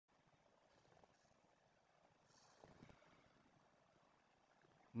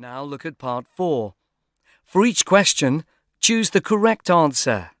Now look at part 4. For each question, choose the correct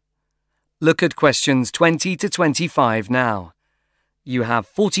answer. Look at questions 20 to 25 now. You have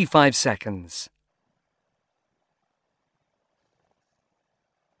 45 seconds.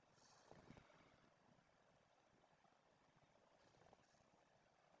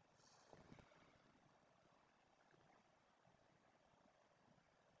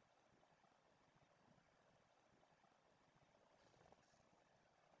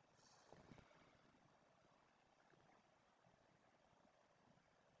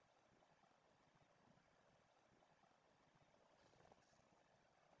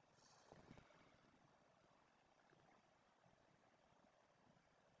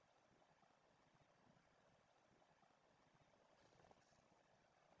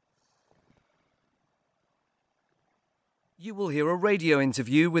 You will hear a radio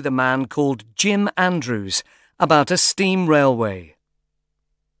interview with a man called Jim Andrews about a steam railway.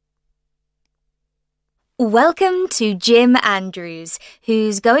 Welcome to Jim Andrews,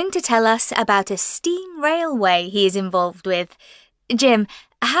 who's going to tell us about a steam railway he is involved with. Jim,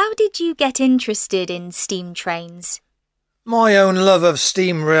 how did you get interested in steam trains? My own love of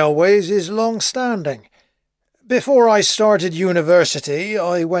steam railways is long-standing. Before I started university,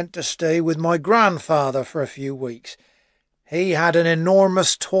 I went to stay with my grandfather for a few weeks. He had an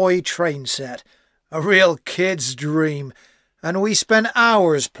enormous toy train set, a real kid's dream, and we spent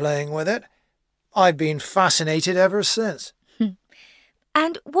hours playing with it. I've been fascinated ever since.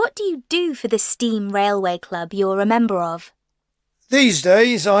 And what do you do for the Steam Railway Club you're a member of? These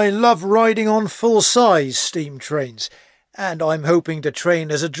days I love riding on full-size steam trains, and I'm hoping to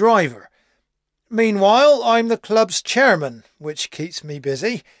train as a driver. Meanwhile, I'm the club's chairman, which keeps me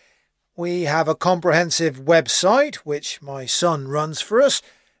busy. We have a comprehensive website, which my son runs for us,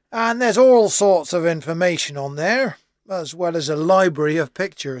 and there's all sorts of information on there, as well as a library of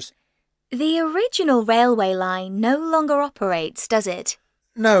pictures. The original railway line no longer operates, does it?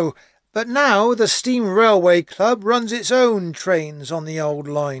 No, but now the Steam Railway Club runs its own trains on the old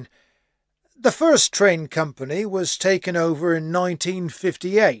line. The first train company was taken over in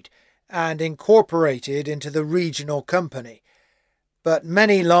 1958 and incorporated into the regional company. But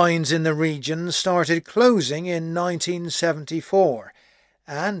many lines in the region started closing in 1974,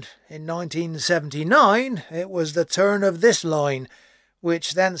 and in 1979 it was the turn of this line,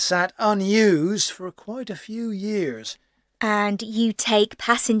 which then sat unused for quite a few years. And you take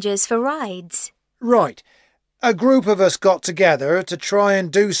passengers for rides? Right. A group of us got together to try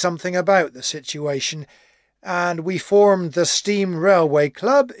and do something about the situation, and we formed the Steam Railway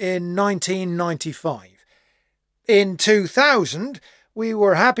Club in 1995. In 2000, we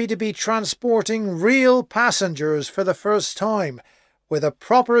were happy to be transporting real passengers for the first time, with a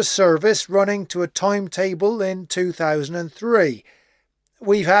proper service running to a timetable in 2003.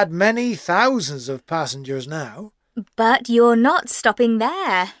 We've had many thousands of passengers now. But you're not stopping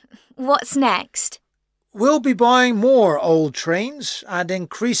there. What's next? We'll be buying more old trains and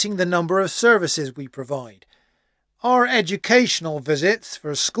increasing the number of services we provide. Our educational visits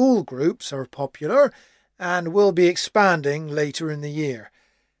for school groups are popular and will be expanding later in the year.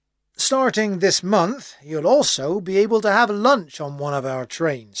 Starting this month, you'll also be able to have lunch on one of our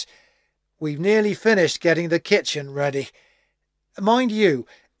trains. We've nearly finished getting the kitchen ready. Mind you,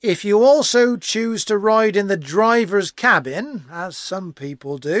 if you also choose to ride in the driver's cabin, as some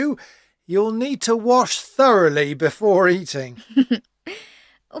people do, you'll need to wash thoroughly before eating.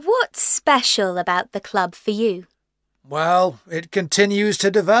 What's special about the club for you? Well, it continues to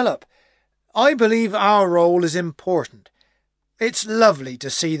develop. I believe our role is important. It's lovely to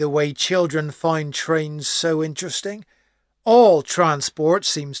see the way children find trains so interesting. All transport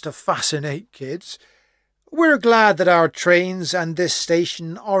seems to fascinate kids. We're glad that our trains and this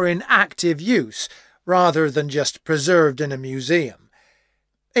station are in active use, rather than just preserved in a museum.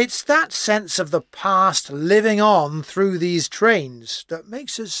 It's that sense of the past living on through these trains that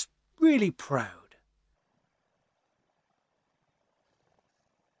makes us really proud.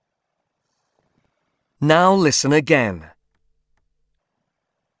 Now listen again.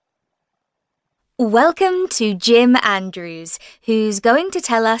 Welcome to Jim Andrews, who's going to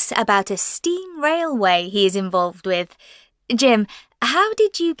tell us about a steam railway he is involved with. Jim, how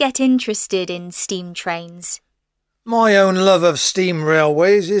did you get interested in steam trains? My own love of steam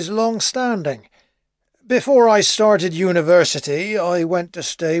railways is long-standing. Before I started university, I went to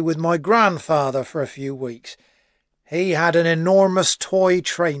stay with my grandfather for a few weeks. He had an enormous toy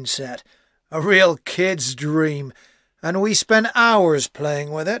train set, a real kid's dream, and we spent hours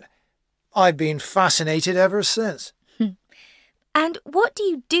playing with it. I've been fascinated ever since. And what do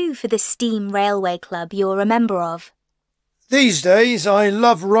you do for the Steam Railway Club you're a member of? These days I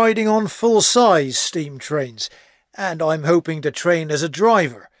love riding on full-size steam trains, and I'm hoping to train as a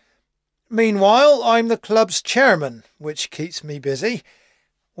driver. Meanwhile, I'm the club's chairman, which keeps me busy.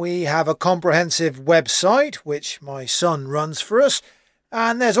 We have a comprehensive website, which my son runs for us,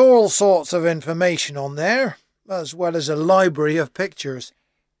 and there's all sorts of information on there, as well as a library of pictures.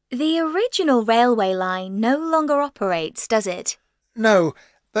 The original railway line no longer operates, does it? No,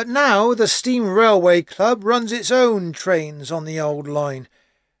 but now the Steam Railway Club runs its own trains on the old line.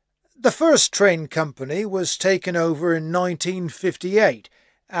 The first train company was taken over in 1958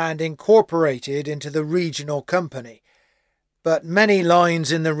 and incorporated into the regional company. But many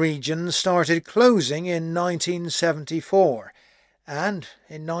lines in the region started closing in 1974, and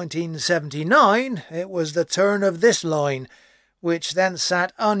in 1979 it was the turn of this line, which then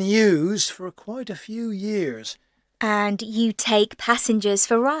sat unused for quite a few years. And you take passengers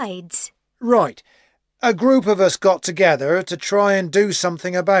for rides? Right. A group of us got together to try and do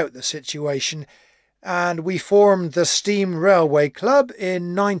something about the situation, and we formed the Steam Railway Club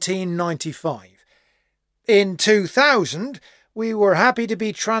in 1995. In 2000, we were happy to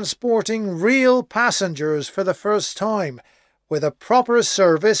be transporting real passengers for the first time, with a proper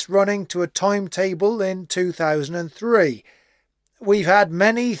service running to a timetable in 2003. We've had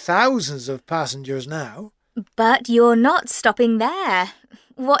many thousands of passengers now. But you're not stopping there.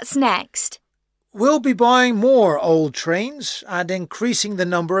 What's next? We'll be buying more old trains and increasing the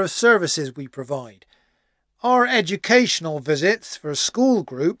number of services we provide. Our educational visits for school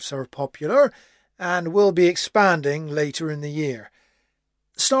groups are popular and will be expanding later in the year.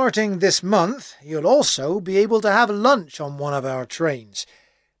 Starting this month, you'll also be able to have lunch on one of our trains.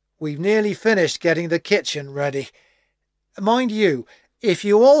 We've nearly finished getting the kitchen ready. Mind you, if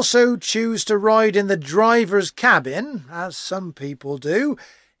you also choose to ride in the driver's cabin, as some people do,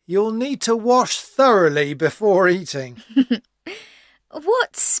 you'll need to wash thoroughly before eating.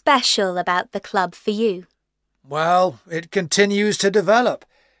 What's special about the club for you? Well, it continues to develop.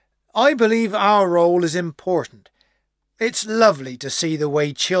 I believe our role is important. It's lovely to see the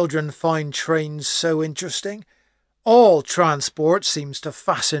way children find trains so interesting. All transport seems to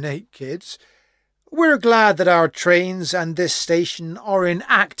fascinate kids. We're glad that our trains and this station are in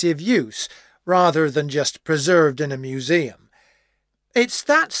active use, rather than just preserved in a museum. It's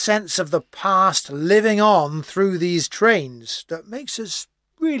that sense of the past living on through these trains that makes us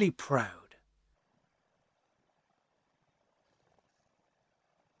really proud.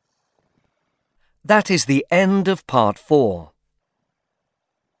 That is the end of part 4.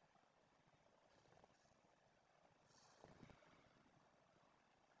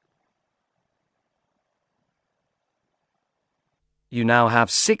 You now have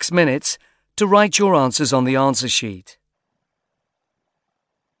 6 minutes to write your answers on the answer sheet.